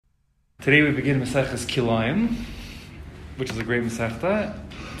Today we begin Meseches Kilayim, which is a great Mesechta.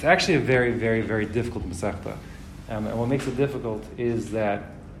 It's actually a very, very, very difficult Mesechta. And what makes it difficult is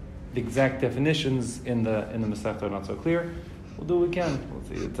that the exact definitions in the Mesechta are not so clear. We'll do what we can. We'll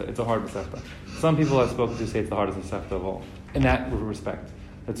see. It's a hard Mesechta. Some people I've spoken to say it's the hardest Mesechta of all. In that respect,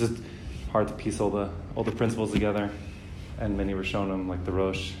 it's just hard to piece all the principles together. And many Rishonim, like the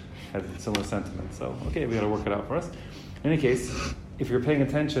Rosh, had similar sentiments. So, okay, we got to work it out for us. In any case, if you're paying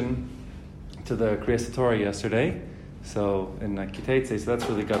attention to the Kriyas Torah yesterday, so in Kilayim, so that's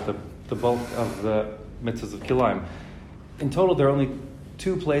really got the bulk of the mitzvahs of Kilayim. In total, there are only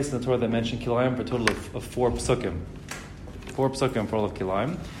 2 places in the Torah that mention Kilayim for a total of 4 psukim. 4 psukim for all of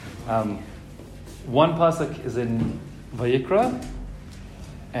Kilayim. One pasuk is in Vayikra,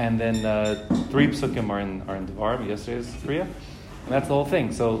 and then 3 psukim are in Devarim, yesterday's Kriya, and that's the whole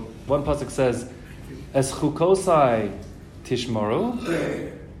thing. So one pasuk says, "Es chukosai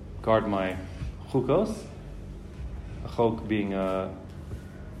tishmaru," guard my chukos. A chok being a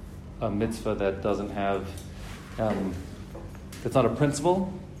mitzvah that doesn't have, it's not a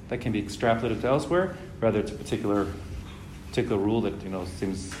principle that can be extrapolated to elsewhere. Rather, it's a particular rule that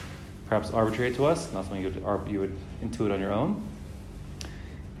seems perhaps arbitrary to us, not something you would intuit on your own.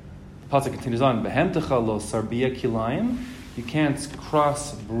 The pasuk continues on, "Behemtecha lo sarbiya kilayim." You can't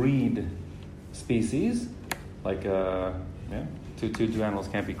crossbreed species, like two animals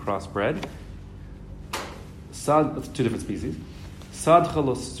can't be crossbred. Sad, 2 different species. Sadcha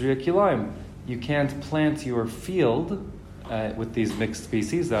lo sriya kilayim. You can't plant your field with these mixed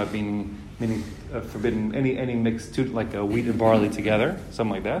species. That meaning forbidden any mixed, like wheat and barley together,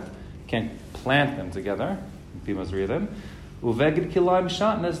 something like that. You can't plant them together. Be mazriya them. Uveged kilayim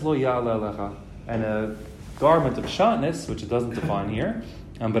shatnes lo ya'ala lecha. And a garment of shatnes, which it doesn't define here,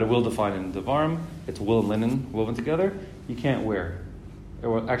 but it will define in Devarim. It's wool and linen woven together. You can't wear.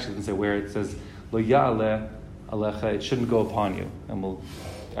 Or actually, it doesn't say wear. It says lo ya'ale alecha. It shouldn't go upon you. And we'll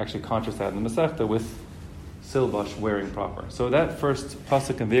actually contrast that in the Masechta with silbash, wearing proper. So that first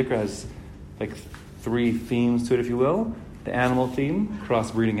pasuk in Vayikra has like 3 themes to it, if you will. The animal theme,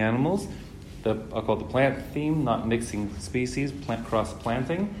 crossbreeding animals. I'll call it the plant theme, not mixing species,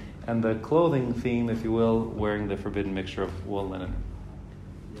 cross-planting. And the clothing theme, if you will, wearing the forbidden mixture of wool and linen.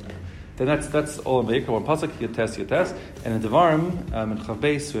 Then that's all in Vayikra. One pasuk, Yates. And in Devarim, in Chav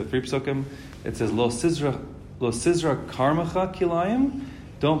Beis, we have 3 psukim. It says, Lo sizra karmacha kilayim.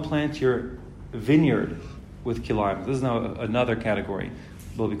 Don't plant your vineyard with kilayim. This is now another category.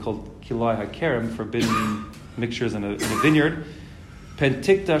 It will be called kilay hakerem, forbidden mixtures in a vineyard.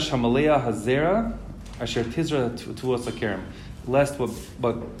 Pentikdash hamalea hazera asher tizra tuos hakerem. Lest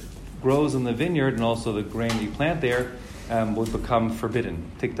what grows in the vineyard and also the grain that you plant there would become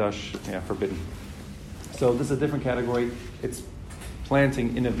forbidden. Tikdash, forbidden. So this is a different category. It's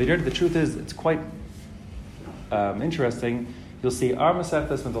planting in a vineyard. The truth is, it's quite interesting. You'll see our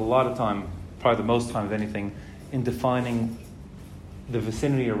Meseches spent a lot of time, probably the most time of anything, in defining the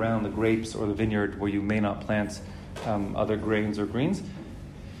vicinity around the grapes or the vineyard where you may not plant other grains or greens.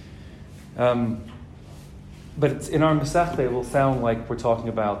 But it's, in our Meseches, it will sound like we're talking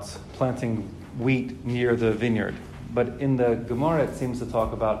about planting wheat near the vineyard. But in the Gemara, it seems to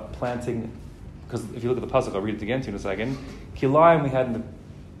talk about planting, because if you look at the pasuk, I'll read it again to you in a second. Kilayim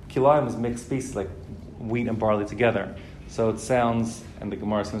was mixed species, like wheat and barley together. So it sounds, and the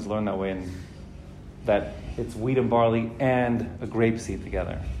Gemara seems to learn that way, that it's wheat and barley and a grape seed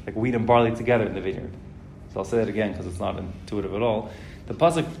together, like wheat and barley together in the vineyard. So I'll say that again because it's not intuitive at all. The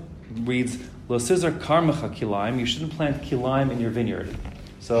pasuk reads, "Lo sizar karmacha kilayim." You shouldn't plant kilayim in your vineyard.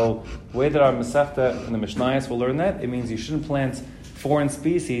 So the way that our Masechta and the Mishnayos will learn that, it means you shouldn't plant foreign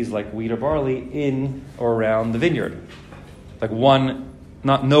species like wheat or barley in or around the vineyard. Like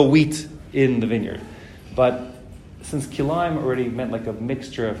no wheat in the vineyard. But since kilayim already meant like a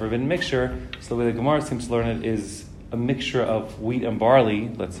mixture, a forbidden mixture, so the way the Gemara seems to learn it is a mixture of wheat and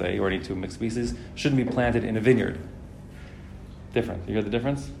barley, let's say, or any 2 mixed species, shouldn't be planted in a vineyard. Different. You hear the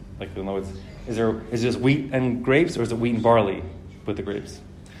difference? Like, you'll know is it just wheat and grapes, or is it wheat and barley with the grapes?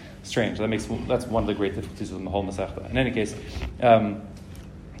 Strange. That's one of the great difficulties in the whole Masechta. In any case,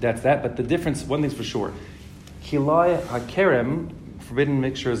 that's that. But the difference, one thing's for sure, kilay hakerem, forbidden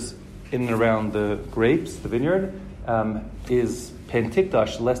mixtures in and around the grapes, the vineyard, is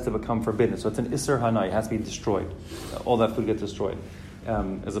pentikdash, lest to become forbidden. So it's an iser hanai, it has to be destroyed. All that food gets destroyed,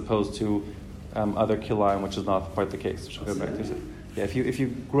 as opposed to other kilayim, which is not quite the case. Which we'll go back to. Yeah, if you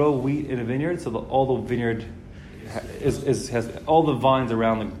grow wheat in a vineyard, so all the vineyard has all the vines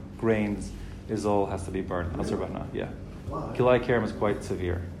around the grains has to be burned. Yeah, kilay kerem is quite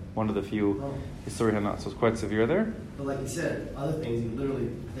severe. one of the few Isuri Hana. So it's quite severe there. But like you said, other things,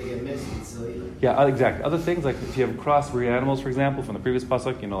 they get mixed, Yeah, exactly. Other things, like if you have crossbreed animals, for example, from the previous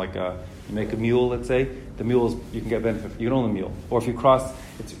pasuk, like you make a mule, let's say, the mules, you can get benefit. You can own the mule. Or if you cross,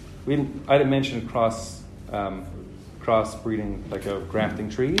 I didn't mention crossbreeding, like grafting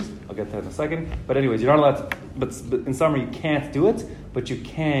trees. I'll get to that in a second. But anyways, you're not allowed to, but in summary, you can't do it, but you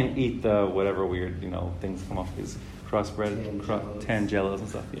can eat the whatever weird, things come off these crossbred, tangelos and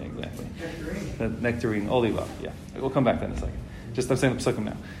stuff. Yeah, exactly. Nectarine, all the above. Yeah, we'll come back to that in a second. Just I'm saying the psukim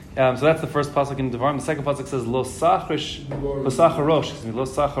now. So that's the first pasuk in Devarim. The second pasuk says lo sacharosh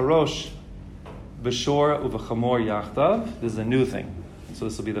b'shor uv'chamor yachtav. This is a new thing. So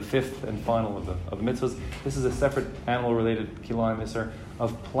this will be the fifth and final of the mitzvahs. This is a separate animal-related kilayim mitzvah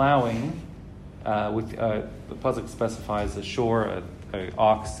of plowing. The pasuk specifies a shor, a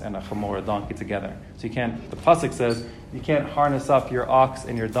ox, and a chamor, a donkey together. So you can't. The pasuk says you can't harness up your ox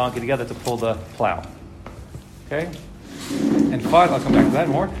and your donkey together to pull the plow. Okay. And finally, I'll come back to that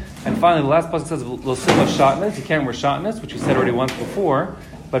more. And finally, the last pasuk says lo sila shatnez. You can't wear shatnez, which we said already once before.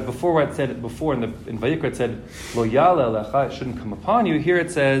 But before what it said before in Vayikra it said lo yala lecha, it shouldn't come upon you. Here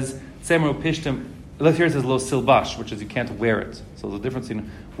it says semru pishtim. Here it says lo silbash, which is you can't wear it. So there's a difference in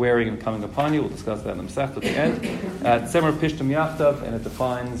wearing and coming upon you. We'll discuss that in the Meseches at the end. Semru pishtim yachtav, and it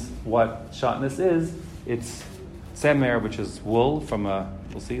defines what shatnez is. It's semer, which is wool from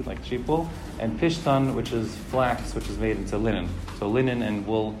we'll see, like sheep wool, and pishtan, which is flax, which is made into linen. So linen and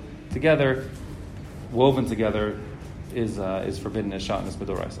wool together, woven together, is forbidden as shatnez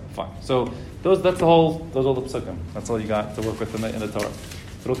midoraisa. Fine. So those are all the psukim. That's all you got to work with in the Torah.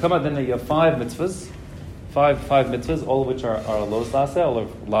 So it'll come out then that you have five mitzvahs, all of which are los laseh, all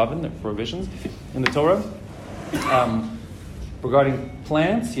of lavin, prohibitions in the Torah. Regarding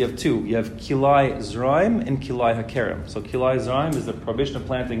plants, you have two. You have kilai zraim and kilai hakerem. So kilai zraim is the prohibition of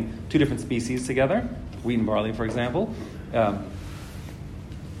planting two different species together, wheat and barley, for example. Kilai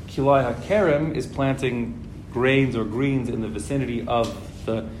hakerem is planting grains or greens in the vicinity of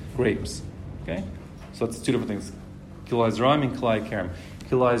the grapes. Okay, so it's two different things: kilai zraim and kilai hakerem.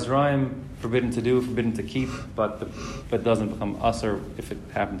 Kilai zraim forbidden to do, forbidden to keep, but doesn't become usher if it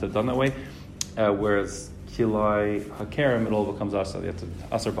happened to have done that way. Whereas kilai hakerem, it all becomes asr. You have to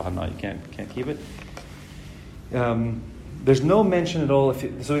asr bahana. You can't keep it. There's no mention at all.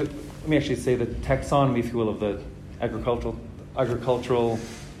 So let me actually say the taxonomy, if you will, of the agricultural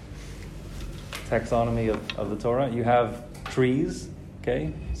taxonomy of the Torah. You have trees.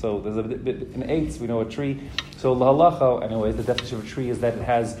 Okay, so there's a bit in eights. We know a tree. So lahalacha, anyways, the definition of a tree is that it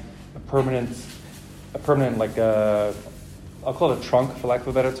has a permanent like I'll call it a trunk, for lack of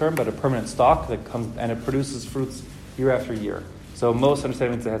a better term, but a permanent stalk that comes and it produces fruits year after year. So most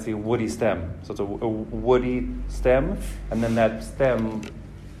understanding it has to be a woody stem. So it's a woody stem, and then that stem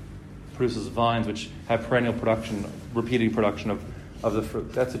produces vines which have perennial production, repeated production of the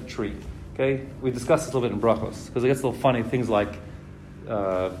fruit. That's a tree. Okay, we discussed this a little bit in brachos because it gets a little funny. Things like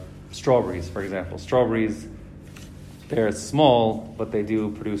strawberries, for example. Strawberries, they're small, but they do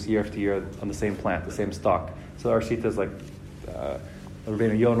produce year after year on the same plant, the same stalk. So our shita is like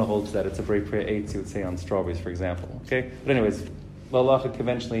Rabbeinu Yonah holds that it's a very prayer 8, you would say on strawberries, for example. Okay, but anyways, lalacha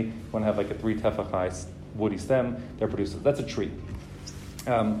conventionally, you want to have like a 3 tefach high woody stem. They're produced. That's a tree.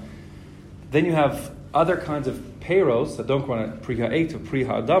 Then you have other kinds of peros that don't grow on a priha 8 or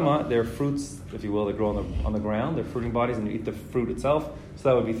priha adama. They're fruits, if you will, that grow on the ground. They're fruiting bodies, and you eat the fruit itself. So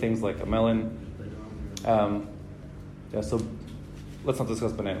that would be things like a melon. So let's not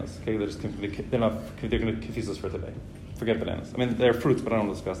discuss bananas. Okay, they're going to confuse us for today. Forget bananas. I mean, they're fruits, but I don't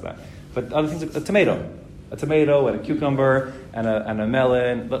want to discuss that. But other things like a tomato and a cucumber and a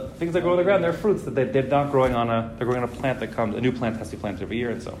melon, things that grow on the ground, they're fruits that they're not growing they're growing on a plant that comes. A new plant has to be planted every year,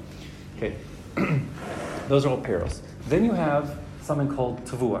 and so. Okay, those are all peros. Then you have something called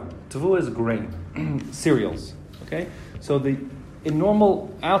tavua. Tavua is grain, cereals. Okay, so in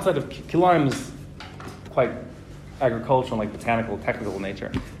normal outside of kilayim is quite agricultural, like botanical, technical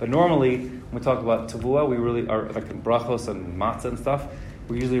nature. But normally, when we talk about tavua, we really are like in brachos and matzah and stuff.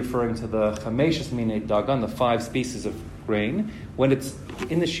 We're usually referring to the chameshes minei dagan, the 5 species of grain. When it's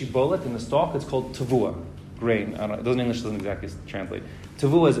in the shibolet, in the stalk, it's called tavua, grain. Those in English doesn't exactly translate.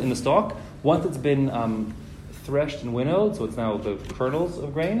 Tavua is in the stalk. Once it's been threshed and winnowed, so it's now the kernels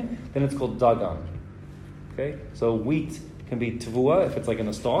of grain, then it's called dagan. Okay, so wheat can be tavua if it's like in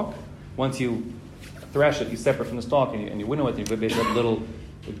the stalk. Once you thresh it, you separate from the stalk, and you winnow it, and you basically have little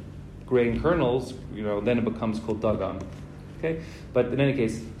grain kernels, then it becomes called dagan. Okay? But in any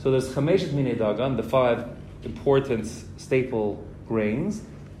case, so there's chameshes minei dagan, the 5 important staple grains,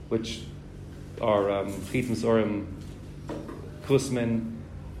 which are chit misorim, kusmin,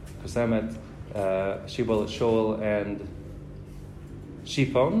 kusamet, shibolet shoel, and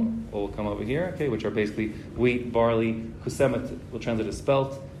Shifon will come over here, okay, which are basically wheat, barley. Kusemet will translate as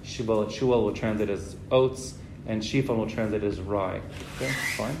spelt. Shual will translate as oats, and Shifon will translate as rye. Okay,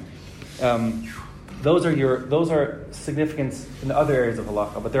 fine. Those are significant in the other areas of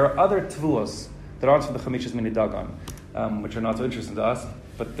halacha, but there are other tevuos that aren't from the chamishas mini dagan, which are not so interesting to us,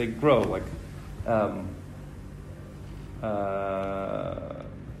 but they grow like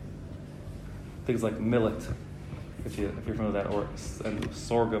things like millet, if you're familiar with that, and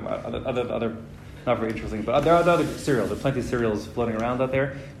sorghum, other not very interesting, but there are other cereals. There are plenty of cereals floating around out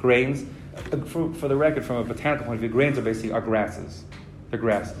there. Grains, for the record, from a botanical point of view, grains are basically grasses. They're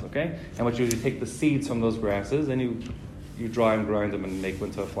grasses, okay? And what you do is you take the seeds from those grasses and you dry and grind them and make them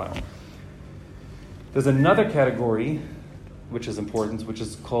into a flour. There's another category which is important, which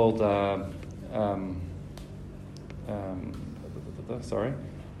is called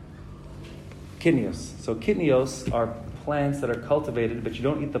kitnios. So kitnios are plants that are cultivated, but you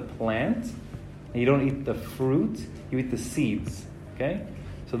don't eat the plant, and you don't eat the fruit, you eat the seeds, okay?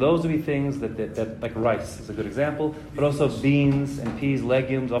 So those would be things that like rice is a good example, but also beans and peas,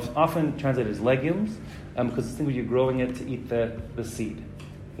 legumes, often translated as legumes, because it's things where you're growing it to eat the seed.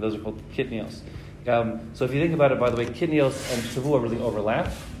 Those are called kitnios. So if you think about it, by the way, kitnios and tevuah really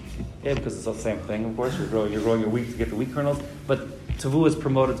overlap, because it's the same thing, of course. You're growing your wheat to get the wheat kernels, but tevuah is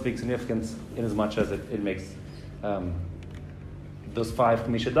promoted to big significance in as much as it makes those 5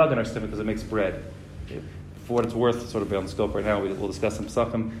 kamisha dagan are significant because it makes bread. For what it's worth, sort of beyond the scope right now, we'll discuss some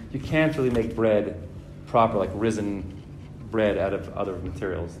Pesachim. You can't really make bread proper, like risen bread out of other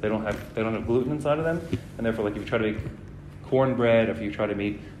materials. They don't have gluten inside of them, and therefore, like if you try to make cornbread, or if you try to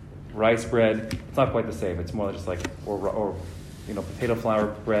make rice bread, it's not quite the same. It's more just like or potato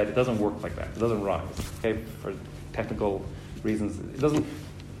flour bread. It doesn't work like that. It doesn't rise. Okay, for technical reasons, it doesn't.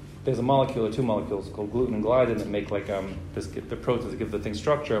 There's a molecule or 2 molecules called gluten and gliadin that make like the proteins that give the thing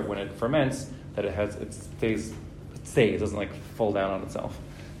structure. When it ferments, that it stays. It doesn't like fall down on itself.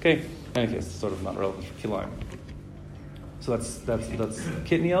 Okay. In any case, it's sort of not relevant for Kilayim. So that's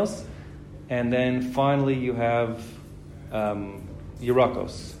kitnios, and then finally you have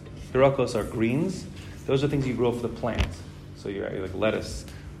Yerakos. Yerakos are greens. Those are things you grow for the plant. So you're like lettuce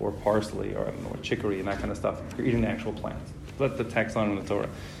or parsley or chicory and that kind of stuff. You're eating the actual plant. Let the taxonomy in the Torah.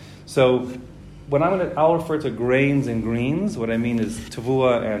 So when I'll refer to grains and greens, what I mean is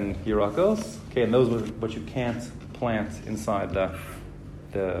tevuah and yerakos. Okay, and those are what you can't plant inside the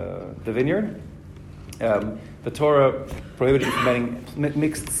vineyard. The Torah prohibited from planting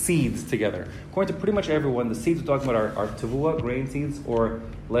mixed seeds together. According to pretty much everyone, the seeds we're talking about are tevuah, grain seeds, or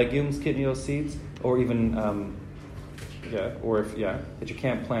legumes, kitnios seeds, or even that you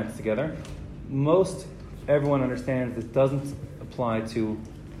can't plant together. Most everyone understands this doesn't apply to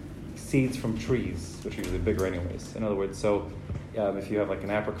seeds from trees, which are usually bigger anyways. In other words, so if you have like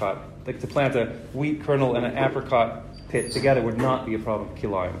an apricot, like to plant a wheat kernel and an apricot pit together would not be a problem with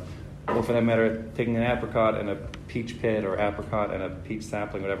Kilayim. Or for that matter, taking an apricot and a peach pit or apricot and a peach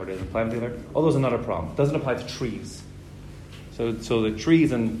sapling, whatever it is, and planting together, all those are not a problem. It doesn't apply to trees. So the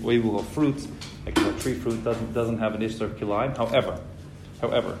trees and what we will call fruits, like tree fruit, doesn't have an issue of Kilayim. However,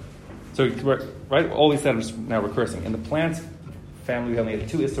 so right, all we said is now recursing. In the plant family, we only have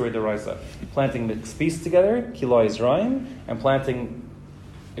 2 Isserei D'Oraisa. Planting mixed species together, Kilai Yisraim, and planting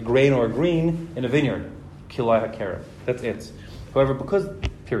a grain or a green in a vineyard, Kilai HaKerem. That's it.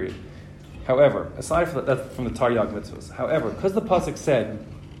 However, aside from that, from the Taryag mitzvahs. However, because the pasuk said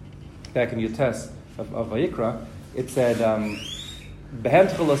back in Yutes of Vayikra, it said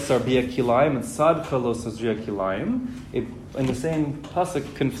Behemtcha lo sarbia kilayim and sadcha lo sazria kilayim. It in the same pasuk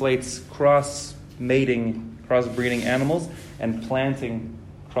conflates cross-breeding animals and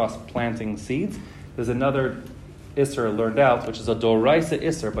cross-planting seeds. There's another Isser learned out, which is a Doraisa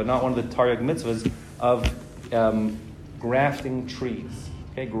Isser, but not one of the Taryag mitzvahs, of grafting trees.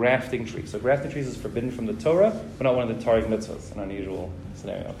 Okay, grafting trees. So grafting trees is forbidden from the Torah, but not one of the Taryag mitzvahs, an unusual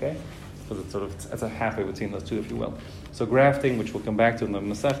scenario, okay? So it's a halfway between those two, if you will. So grafting, which we'll come back to in the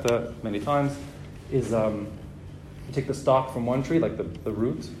Meseches many times, is you take the stalk from one tree, like the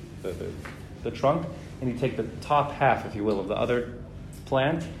root, the trunk, and you take the top half, if you will, of the other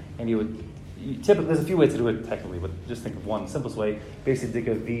plant, and typically, there's a few ways to do it technically, but just think of one simplest way. Basically dig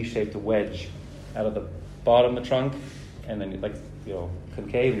a V-shaped wedge out of the bottom of the trunk, and then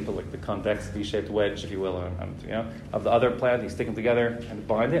concave, you put like the convex V-shaped wedge, if you will, of the other plant. You stick them together and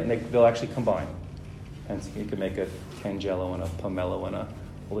bind it, and they'll actually combine. And so you can make a tangelo and a pomelo and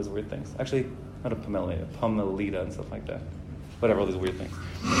all these weird things. Actually, not a pomelo, a pomelita and stuff like that. Whatever, all these weird things.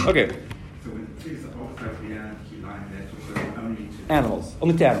 Okay. So with the trees, only to animals,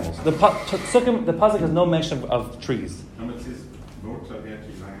 only to animals. The pasuk has no mention of trees. How much is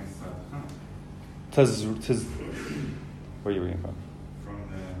Tis, where are you reading from? From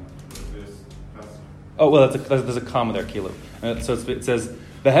this passage. Oh, well, there's a comma there, Kilayim. So it says,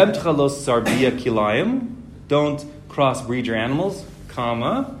 "V'hemtcha lo sarbiya Kilayim." Don't crossbreed your animals,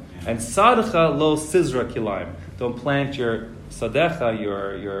 comma, and "Sadecha lo sizra Kilayim." Don't plant your sadecha,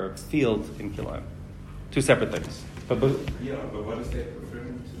 your field, in Kilayim. Two separate things. But what is that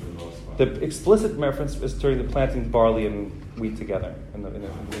referring to the last part? The explicit reference is during the planting barley and wheat together.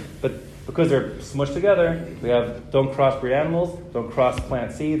 But because they're smushed together, we have don't crossbreed animals, don't cross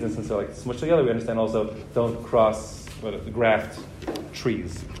plant seeds, and since they're like smushed together, we understand also don't graft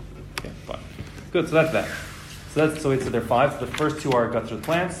trees. Okay, fine. Good, so that's that. So there are five. So the first two are guts with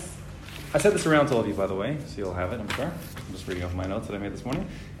plants. I said this around to all of you, by the way, so you'll have it, I'm sure. I'm just reading off my notes that I made this morning.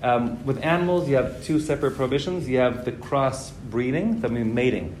 With animals, you have two separate prohibitions. You have the cross-breeding, that means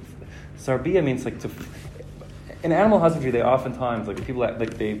mating. Sarbiya means in animal husbandry, they oftentimes,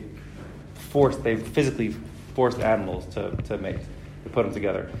 they physically force animals to mate. They put them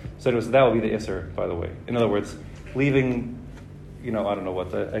together. So that will be the isser, by the way. In other words, leaving, I don't know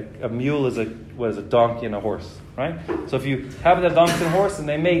what, a mule is a donkey and a horse, right? So if you have a donkey and a horse and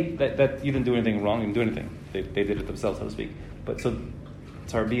they mate, that you didn't do anything wrong, you didn't do anything. They did it themselves, so to speak. But so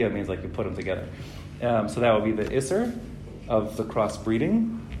tarbiya means like you put them together. So that would be the isser of the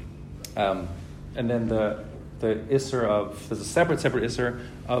crossbreeding. And then the isser there's a separate isser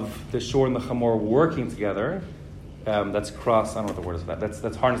of the shor and the chamor working together. That's cross, I don't know what the word is for that.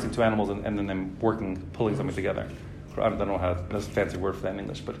 That's harnessing two animals and then them pulling something together. I don't know there's a fancy word for that in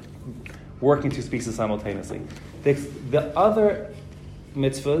English, but working two species simultaneously. The other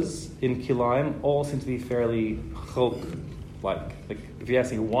mitzvahs in Kilayim all seem to be fairly chok-like. Like if you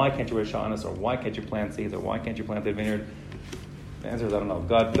ask me, why can't you wear shanas, or why can't you plant seeds, or why can't you plant the vineyard? The answer is I don't know.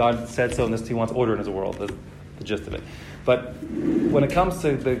 God said so, and He wants order in His world. That's the gist of it. But when it comes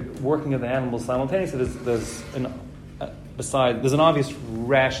to the working of the animals simultaneously, there's an obvious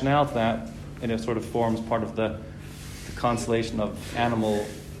rationale to that, and it sort of forms part of the constellation of animal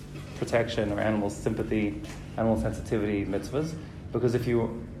protection or animal sympathy, animal sensitivity mitzvahs. Because if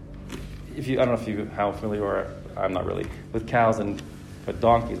you I don't know how familiar you are, I'm not really, with cows and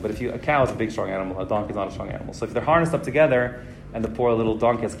donkeys, but a cow is a big strong animal, a donkey is not a strong animal. So if they're harnessed up together and the poor little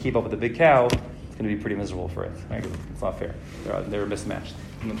donkey has to keep up with the big cow, it's going to be pretty miserable for it. Right? It's not fair. They're mismatched,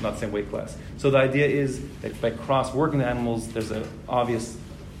 not the same weight class. So the idea is that by cross-working the animals, there's an obvious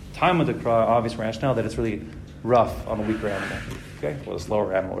obvious rationale that it's really rough on a weaker animal, okay, or a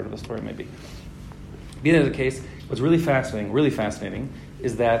slower animal, whatever the story may be. Being that the case, what's really fascinating,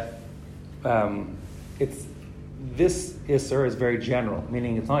 is that this isser is very general,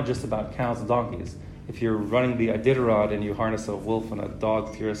 meaning it's not just about cows and donkeys. If you're running the Iditarod and you harness a wolf and a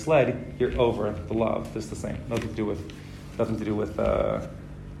dog to your sled, you're over the law. It's the same. Nothing to do with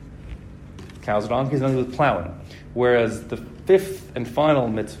cows or donkeys. Nothing to do with plowing. Whereas the fifth and final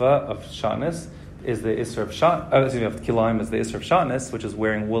mitzvah of shatnez is the isser of Kilayim is the isser of shatnez, which is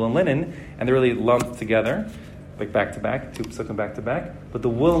wearing wool and linen, and they're really lumped together, like back to back, two psukim back to back. But the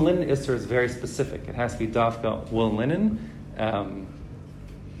wool and linen isser is very specific. It has to be dafka wool and linen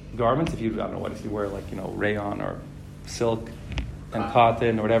garments. If you wear rayon or silk and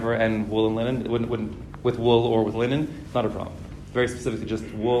cotton or whatever, and wool and linen, it wouldn't with wool or with linen, not a problem. Very specifically, just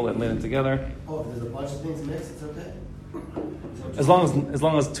wool and linen together. Oh, if there's a bunch of things mixed, it's okay. As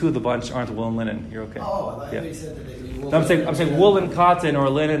long as two of the bunch aren't wool and linen, you're okay. Oh, I thought you said that they could be wool. I'm saying wool and cotton or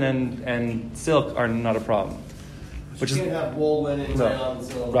linen and silk are not a problem. You can't have wool, linen, rayon,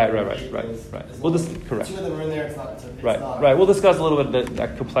 silk. Right. Well, correct. Two of them are in there. It's not. Right. We'll discuss a little bit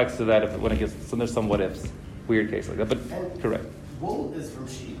that complexity of that when it gets. So there's some what ifs, weird case like that. But correct. Wool is from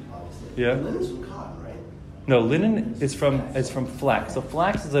sheep, obviously. Yeah. Linen is from cotton, right? No, linen is from flax. So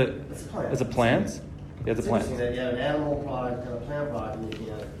flax is a plant. Yeah, it's a plant. That you have an animal product and a plant product, and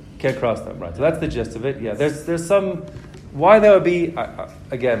you can't cross them, right? So that's the gist of it. Yeah, there's some why that would be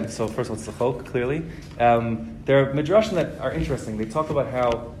again. So first of all, it's the chok clearly. There are midrashim that are interesting. They talk about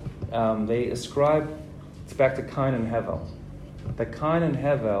how they ascribe it's back to Cain and Hevel. That Cain and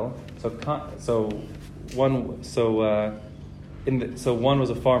Hevel. One was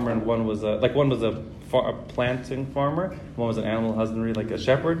a farmer and one was a planting farmer. One was an animal husbandry, like a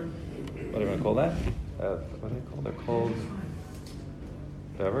shepherd. What do you want to call that? What are they called? They're called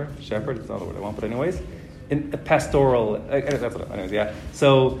whatever. Shepherd. It's not the word I want, but anyways, in a pastoral. That's what. Anyways, yeah.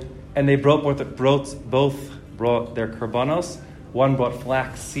 So, and they both brought their korbanos. One brought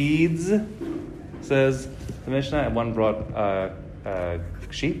flax seeds, says the Mishnah, and one brought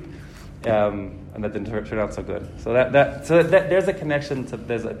sheep. And that didn't turn out so good. So that there's a connection to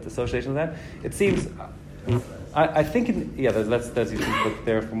there's an association with that. It seems I think, that's you can look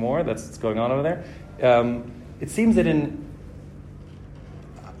there for more. That's what's going on over there. It seems that in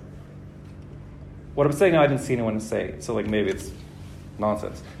what I'm saying now, I didn't see anyone say, so like maybe it's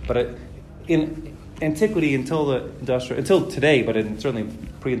nonsense. But in antiquity, until today, but in certainly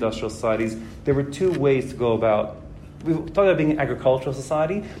pre-industrial societies, there were two ways to go about. We talked about being an agricultural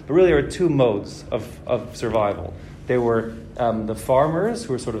society, but really there were two modes of survival. There were the farmers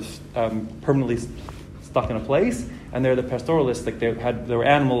who were sort of permanently stuck in a place, and there are the pastoralists, like there were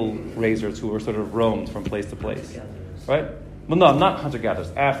animal raisers who were sort of roamed from place to place, right? Well, no, I'm not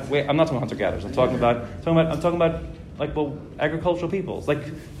hunter-gatherers. I'm not talking hunter-gatherers. I'm talking about like agricultural peoples, like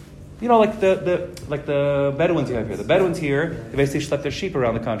the Bedouins you have here. The Bedouins here, they basically slept their sheep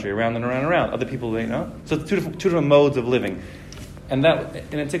around the country, around and around and around. Other people, so two different modes of living, and that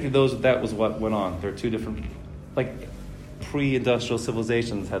in antiquity that was what went on. There are two different, like pre-industrial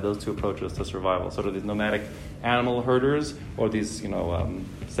civilizations had those two approaches to survival. Sort of these nomadic animal herders, or these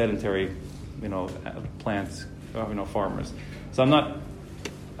sedentary, plants, farmers. So I'm not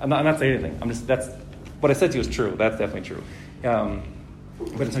saying anything. That's what I said to you is true. That's definitely true. But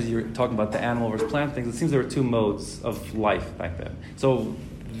in terms of you're talking about the animal versus plant things, it seems there were two modes of life back then. So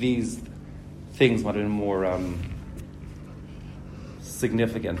these things might have been more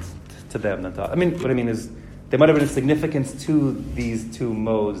significant to them than to us. What I mean is there might have been a significance to these two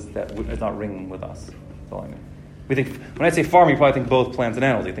modes that is not ringing with us. That's all I mean. We think when I say farm, you probably think both plants and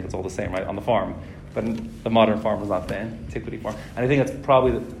animals. You think it's all the same, right, on the farm. But the modern farm was not the antiquity farm, and I think that's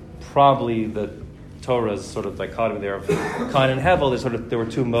probably the Torah's sort of dichotomy there of Cain and Hevel. There were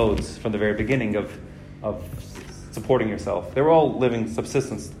two modes from the very beginning of supporting yourself. They were all living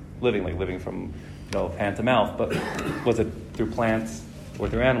subsistence living, like living from hand to mouth. But was it through plants or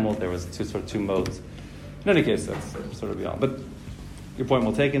through animals? There was two modes. In any case, that's sort of beyond. But your point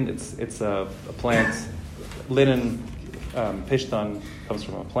well taken. It's a plant. Linen, pishtan comes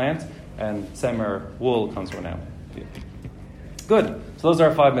from a plant, and semer, wool, comes from an animal. Good. So those are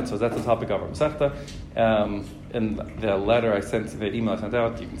our 5 mitzvahs. That's the topic of our Masechta. In the letter I sent, the email I sent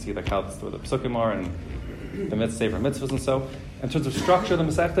out, you can see how the psukim are and the mitzvah mitzvahs and so. In terms of structure of the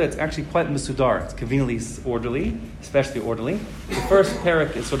Masechta, it's actually quite mesudar. It's conveniently orderly, especially orderly. The first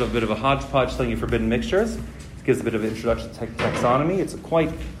parak is sort of a bit of a hodgepodge telling you forbidden mixtures. It gives a bit of an introduction to taxonomy. It's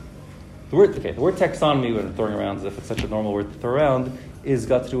quite... The word taxonomy, when throwing around as if it's such a normal word to throw around, is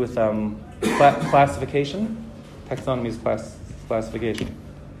got to do with classification. Taxonomy is classification.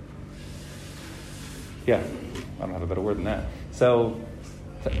 Yeah, I don't have a better word than that. So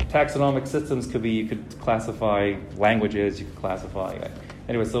taxonomic systems could be, you could classify languages, you could classify...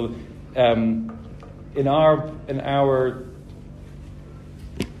 Anyway, so in our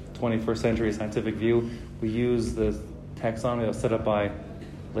 21st century scientific view, we use the taxonomy that was set up by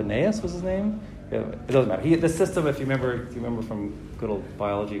Linnaeus, was his name? Yeah, it doesn't matter. The system, if you remember from good old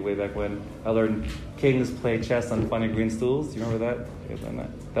biology way back when, I learned kings play chess on funny green stools. Do you remember that? You guys learned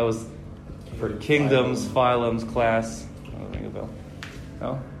that? That was for kingdoms, phylums, class. I don't ring a bell.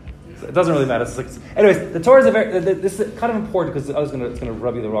 No? So it doesn't really matter. Anyways, the Torah is this is kind of important because it's going to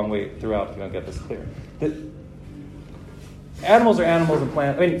rub you the wrong way throughout if you don't get this clear. Animals are animals and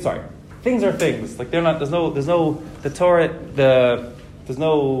plants. Things are things. Like they're not. There's no the Torah. There's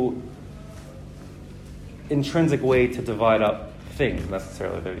no intrinsic way to divide up things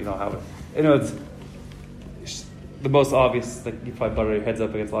necessarily. It's the most obvious. Like you probably butter your heads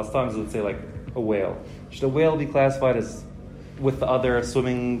up against last time. Is let's say like a whale. Should a whale be classified as with the other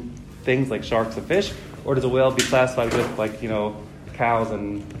swimming things like sharks and fish, or does a whale be classified with cows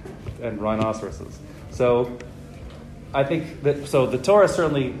and rhinoceroses? So I think that the Torah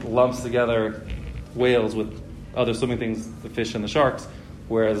certainly lumps together whales with other swimming things, the fish and the sharks,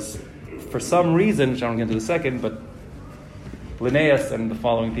 whereas for some reason, which I don't get into in a second, but Linnaeus and the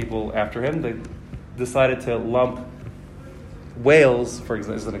following people after him, they decided to lump whales, for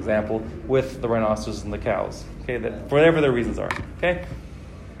example, as an example, with the rhinoceros and the cows. Okay, for whatever their reasons are. Okay,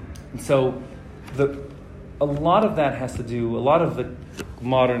 and so a lot of that has to do. A lot of the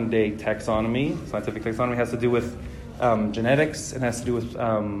modern day taxonomy, scientific taxonomy, has to do with genetics. It has to do with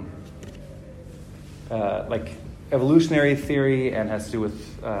evolutionary theory, and has to do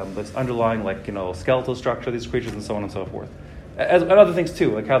with this underlying skeletal structure of these creatures and so on and so forth. And other things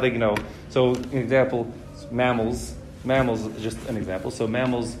too, like how they So an example, mammals. Mammals is just an example. So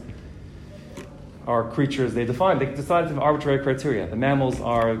mammals are creatures they decided to have arbitrary criteria. The mammals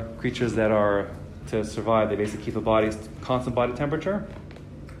are creatures that are, to survive, they basically keep a constant body temperature,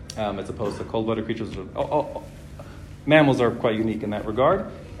 as opposed to cold-blooded creatures. Mammals are quite unique in that regard,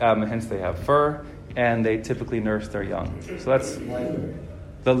 and hence they have fur, and they typically nurse their young. So that's...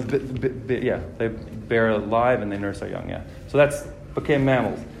 They bear alive and they nurse their young. Yeah, so that's became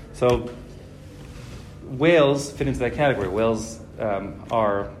mammals. So whales fit into that category. Whales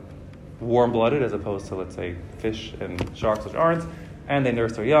are warm-blooded as opposed to, let's say, fish and sharks, which aren't, and they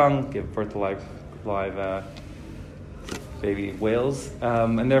nurse their young, give birth to live baby whales,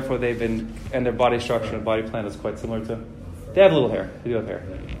 and therefore and their body structure and body plan is quite similar to. They have little hair. They do have hair.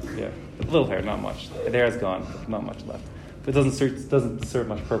 Yeah, but little hair, not much. The hair is gone, not much left. But it doesn't serve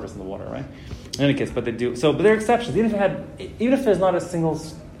much purpose in the water, right? In any case, but they do. So, but there are exceptions. Even if there's not a single,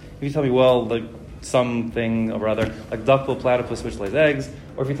 if you tell me, well, like something or other, like duckbill platypus which lays eggs,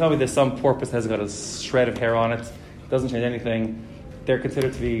 or if you tell me there's some porpoise that has got a shred of hair on it, doesn't change anything, they're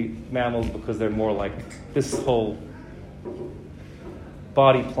considered to be mammals because they're more like this whole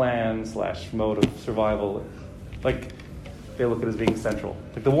body plan / mode of survival, like they look at as being central.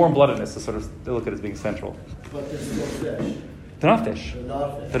 Like the warm-bloodedness is they look at as being central. But they're still fish. They're not fish. They're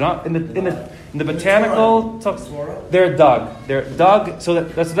not fish. They're not in the botanical. They're dug. They're dug. So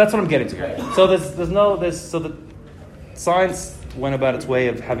that's what I'm getting to. Right. So so the science went about its way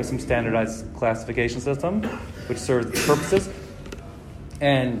of having some standardized classification system, which serves its purposes,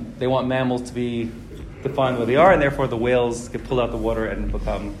 and they want mammals to be defined where they are, and therefore the whales get pulled out of the water and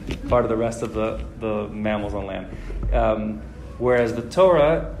become part of the rest of the mammals on land. Whereas the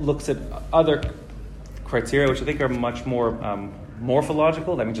Torah looks at other criteria, which I think are much more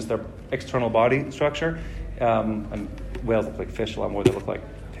morphological. That means just their external body structure. And whales look like fish a lot more. They look like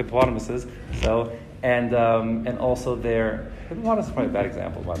hippopotamuses. So and also their hippopotamus is probably a bad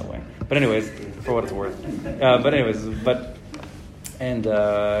example, by the way. But anyways, for what it's worth.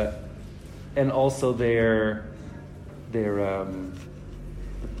 And also their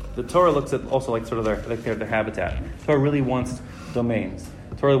the Torah looks at also like sort of their habitat. The Torah really wants domains.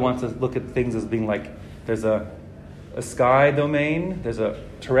 The Torah wants to look at things as being like there's a sky domain, there's a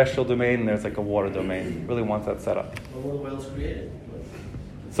terrestrial domain, and there's like a water domain. It really wants that set up. When were the whales created?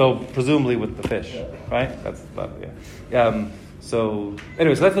 So presumably with the fish, right? That's so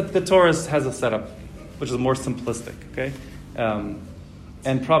anyways, that's what the Torah has a setup, which is more simplistic, okay,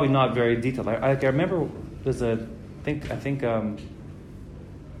 and probably not very detailed. I remember there's I think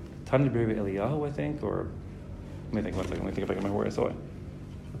Tanya B'Rei Eliyahu, I think, or let me think one second. Let me think if I can remember where I saw it.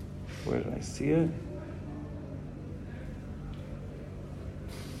 Where did I see it?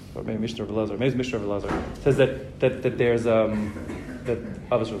 Or maybe Mishnah of Elazar. Maybe it's Mishnah of Elazar. It says that there's that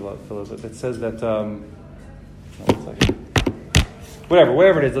that says that one second.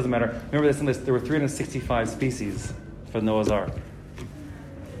 Whatever it is, doesn't matter. Remember there were 365 species for Noah's Ark.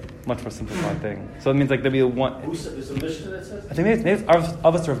 Much more simplified thing. So it means like there'll be one. Is a Mishnah that says? I think maybe it's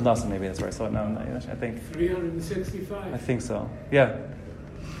Avos of Nasan. Maybe that's right. So no, I think 365. I think so. Yeah.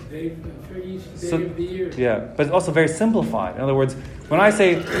 For each day of the year. Yeah, but it's also very simplified. In other words,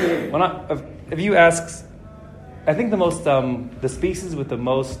 if you ask, I think the most the species with the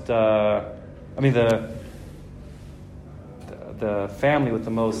most the family with the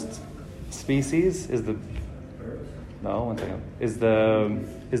most species is the is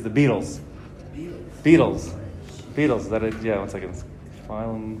the beetles. Beetles. Is that it? Yeah, 1 second.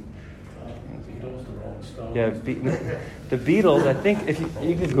 Phylum. Yeah, the beetles. I think if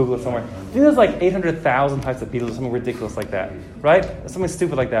you can Google it somewhere. I think there's like 800,000 types of beetles, or something ridiculous like that, right? Something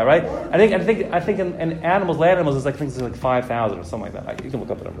stupid like that, right? I think in animals, land animals, there's like things like 5,000 or something like that. You can look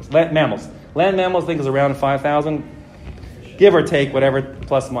up the numbers. Land mammals, I think is around 5,000, give or take, whatever,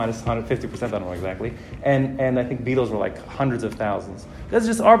 plus minus 150%. I don't know exactly. And I think beetles were like hundreds of thousands. That's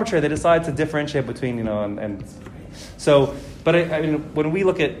just arbitrary. They decide to differentiate between and so. But I mean, when we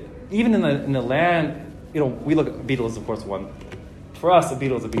look at even in the land. We look at beetles, of course, one. For us, a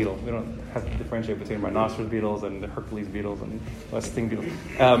beetle is a beetle. We don't have to differentiate between rhinoceros beetles and the Hercules beetles and sting beetles.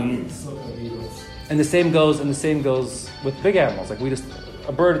 And the same goes with big animals. Like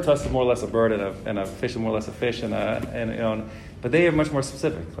a bird to us is more or less a bird, and a fish is more or less a fish, but they are much more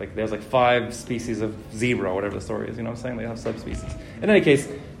specific. Like there's like 5 species of zebra, or whatever the story is. You know what I'm saying? They have subspecies. In any case,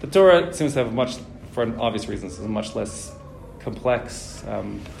 the Torah seems to have for obvious reasons, a much less complex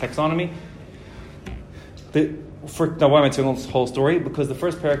taxonomy. Now, why am I telling this whole story? Because the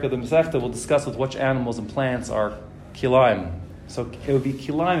first parak of the Meseches will discuss with which animals and plants are Kilayim. So it would be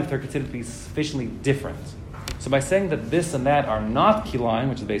Kilayim if they're considered to be sufficiently different. So by saying that this and that are not Kilayim,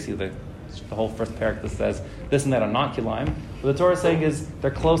 which is basically the whole first parak that says this and that are not Kilayim, what the Torah is saying is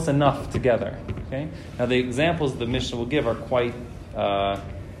they're close enough together. Okay. Now the examples the Mishnah will give are quite not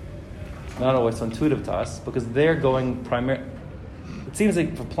always so intuitive to us because they're going primarily. It seems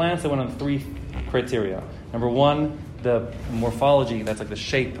like for plants they went on 3 criteria. Number 1, the morphology, that's like the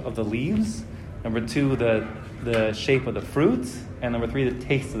shape of the leaves. Number 2, the shape of the fruit. And number 3, the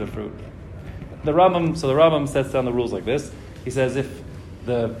taste of the fruit. The Rambam sets down the rules like this. He says if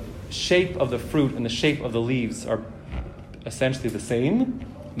the shape of the fruit and the shape of the leaves are essentially the same,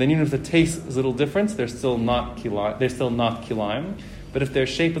 then even if the taste is a little different, they're still not kilayim. But if their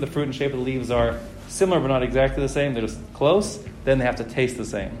shape of the fruit and shape of the leaves are similar but not exactly the same, they're just close, then they have to taste the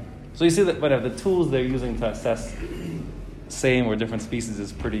same. So you see that whatever the tools they're using to assess same or different species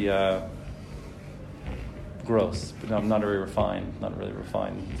is pretty gross, but not really refined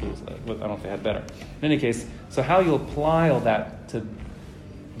tools. I don't know if they had better. In any case, so how you apply all that to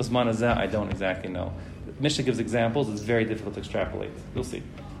Basman Hazeh, I don't exactly know. Mishnah gives examples. It's very difficult to extrapolate. You'll see.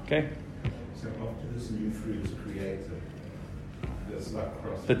 Okay? So after this new fruit is created, there's like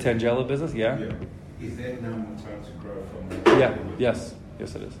cross. The Tangela business, yeah? Is there now more time to grow from? Yeah. Yes,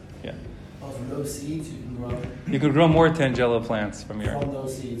 it is. Yeah. From those seeds, you can grow. You can grow more Tangela plants from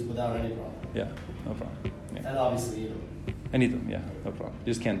those seeds without any problem. Yeah, no problem. Yeah. And obviously eat them. And eat them, yeah, no problem.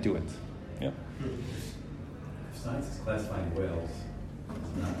 You just can't do it. Yeah. If science is classifying whales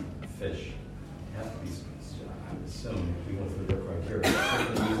as not fish, you have to be, I would assume, if we go through their criteria,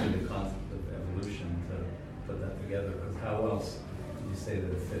 certainly using the concept of evolution to put that together. Because how else do you say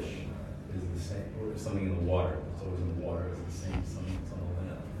that a fish is the same, or something in the water? It's always in the water is the same as something that's on the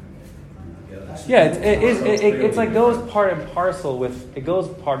land. Together. Yeah, it's like goes part and parcel with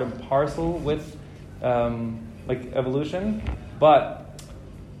like evolution, but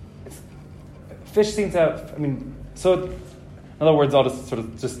fish seem to have. I mean, so in other words, I'll just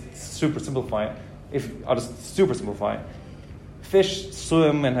super simplify it. Fish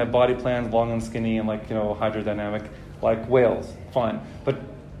swim and have body plans long and skinny and hydrodynamic like whales, fine.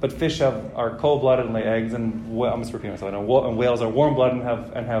 But fish are cold-blooded and lay eggs, and I'm just repeating myself. And whales are warm-blooded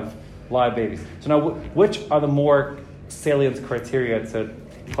and have live babies. So now, which are the more salient criteria to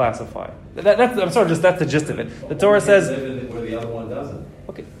classify? That's the gist of it. The Torah says where the other one doesn't.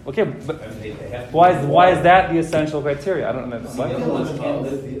 Okay, but why is that the essential criteria? I don't know. The other ones can't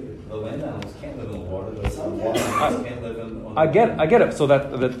live. The land animals can't live in the water. The water animals can't live on. I get it. So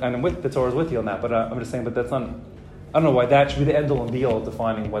that and the Torah is with you on that. But I'm just saying. But that's not. I don't know why that should be the end all and be all of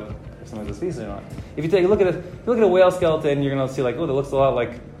defining what if something's a species or not. If you take a look at a whale skeleton, you're going to see that looks a lot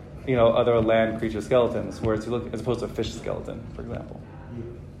like other land creature skeletons, whereas you look as opposed to a fish skeleton, for example.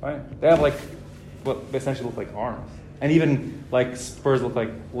 Right? They have they essentially look like arms, and even spurs look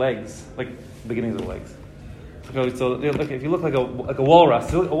like legs, like beginnings of legs. So if you look like a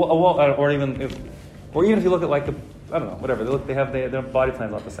walrus, or even if you look at I don't know, whatever they have, their body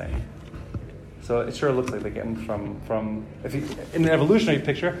plan's not the same. So it sure looks like they came from in the evolutionary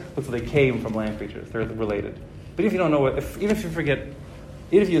picture, it looks like they came from land creatures. They're related. But if you don't know even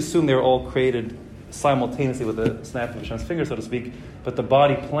if you assume they were all created simultaneously with the snap of Hashem's finger, so to speak, but the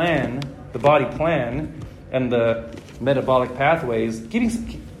body plan and the metabolic pathways,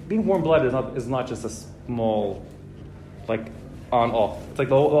 being warm-blooded is not just a small on-off. It's like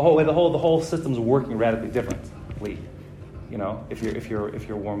the whole system's working radically differently. If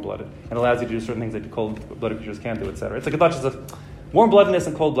you're warm-blooded, and allows you to do certain things that cold-blooded creatures can't do, etc. It's not just warm-bloodedness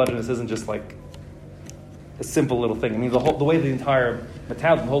and cold-bloodedness isn't just a simple little thing. I mean, the way the entire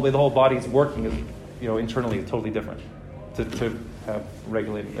metabolism, the whole body is working is, internally is totally different to have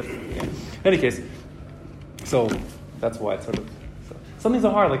regulating. In any case, so that's why it's some things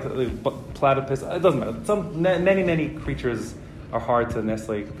are hard, like the platypus. It doesn't matter. Many creatures are hard to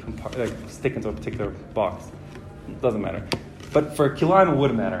necessarily stick into a particular box. It doesn't matter. But for Kilayim, it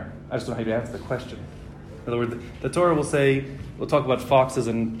wouldn't matter. I just don't know how to answer the question. In other words, the Torah we'll talk about foxes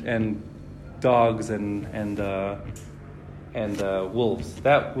and dogs and wolves.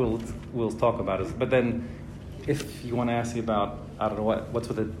 That we'll talk about it. But then, if you want to ask me about, I don't know what's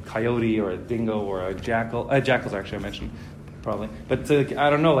with a coyote or a dingo or a jackal. Jackals actually I mentioned probably. But I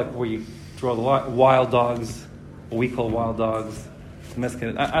don't know where you draw the line. Wild dogs, what we call wild dogs,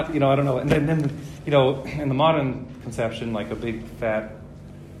 domesticated. I don't know. And then in the modern conception, a big fat,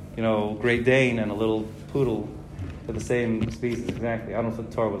 Great Dane and a little poodle. They're the same species, exactly. I don't know if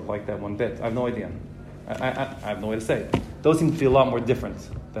the Torah would like that one bit. I have no idea. I have no way to say it. Those seem to be a lot more different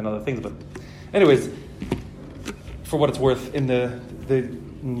than other things. But anyways, for what it's worth, in the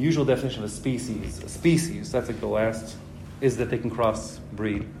usual definition of a species, that's the last, is that they can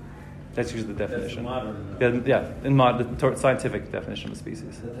cross-breed. That's usually the definition. The scientific definition of a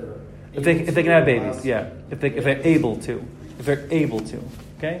species. If they can have babies, yeah. If they're able to.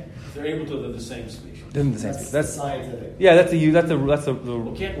 Okay? If they're able to, they're the same species. That's scientific. Yeah, that's the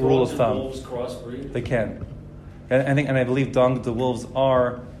rule of thumb. Wolves crossbreed? They can, and I believe the wolves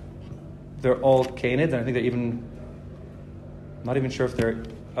they're all canids, and I think they're even not even sure if they're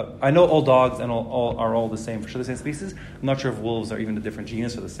I know all dogs and all are all the same, for sure the same species. I'm not sure if wolves are even a different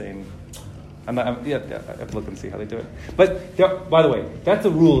genus or the same. I have to look and see how they do it. But by the way, that's a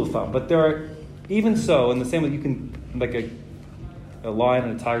rule of thumb. But there are, even so, in the same way you can, like a lion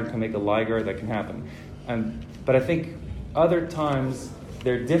and a tiger can make a liger, that can happen. But I think other times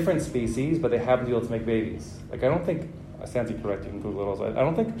they're different species, but they happen to be able to make babies. Like I don't think, Stanley correct, you can Google it also. I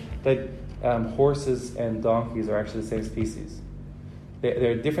don't think that horses and donkeys are actually the same species.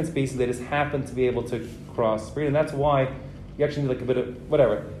 They're different species. They just happen to be able to crossbreed, and that's why you actually need like a bit of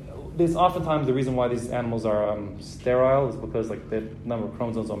whatever. There's oftentimes the reason why these animals are sterile is because like the number of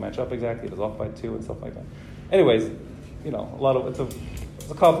chromosomes don't match up exactly. It's off by 2 and stuff like that. Anyways, you know, it's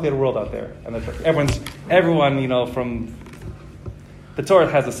a complicated world out there, and everyone, from the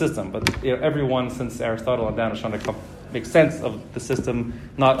Torah has a system, but everyone since Aristotle on down is trying to make sense of the system,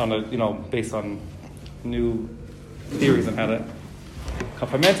 not on based on new theories on how to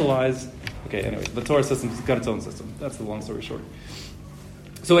compartmentalize. Okay, anyway, the Torah system's got its own system. That's the long story short.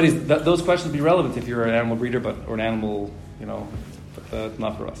 So it is those questions would be relevant if you're an animal breeder, or an animal, but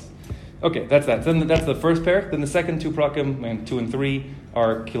not for us. Okay, that's that. Then that's the first pair. Then the second 2 prakim, and 2 and 3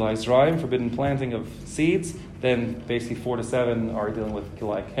 are Kilayim, forbidden planting of seeds. Then basically 4 to 7 are dealing with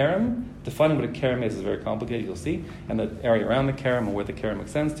Kilayim. Defining what a kerem is very complicated, you'll see. And the area around the kerem and where the kerem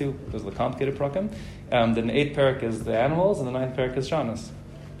extends to, those are the complicated prakim. Then the 8th parak is the animals, and the 9th parak is shanas.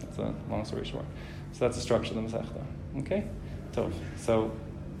 That's a long story short. So that's the structure of the Masechta. Okay? So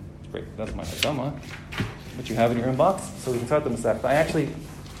great. That's my Hakdama, which you have in your inbox. So we can start the Masechta.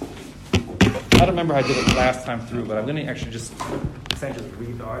 I don't remember how I did it last time through, but I'm going to actually just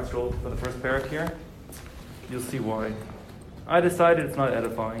read the art scroll for the first parak here. You'll see why. I decided it's not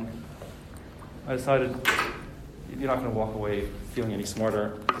edifying. I decided you're not going to walk away feeling any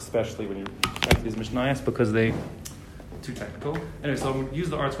smarter, especially when you write these Mishnayos, because they're too technical. Anyway, so I'm going to use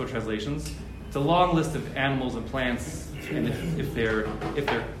the art scroll translations. It's a long list of animals and plants, and if they're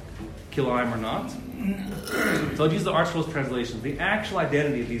Kilayim or not. So I'll use the art scroll's translations. The actual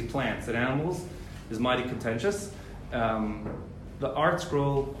identity of these plants and animals is mighty contentious. The art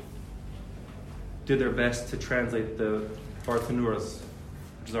scroll did their best to translate the Bartanuras,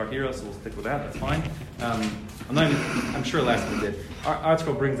 which is our hero, so we'll stick with that. That's fine. I'm sure last one did. Our art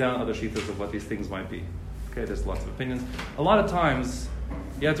scroll brings down other sheetas of what these things might be. Okay, there's lots of opinions. A lot of times,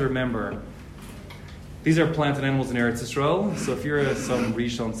 you have to remember, these are plants and animals in Eretz Yisrael. So if you're some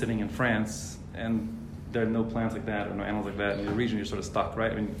Rishon sitting in France and there are no plants like that or no animals like that in your region, you're sort of stuck,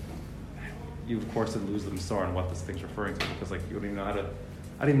 right? I mean, you of course didn't lose the Masar on what this thing's referring to, because like you don't even know I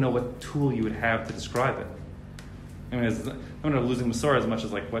didn't even know what tool you would have to describe it. I mean, I'm not losing Masar as much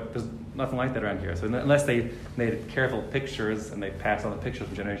as there's nothing like that around here. So unless they made careful pictures and they pass on the pictures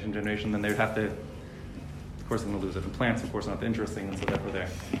from generation to generation, then they would have to. Of course, I'm going to lose it. And plants, of course, are not interesting, and so therefore their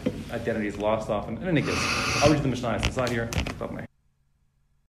identity is lost off. And in any case, I'll read the Mishnah. It's inside here. Stop me.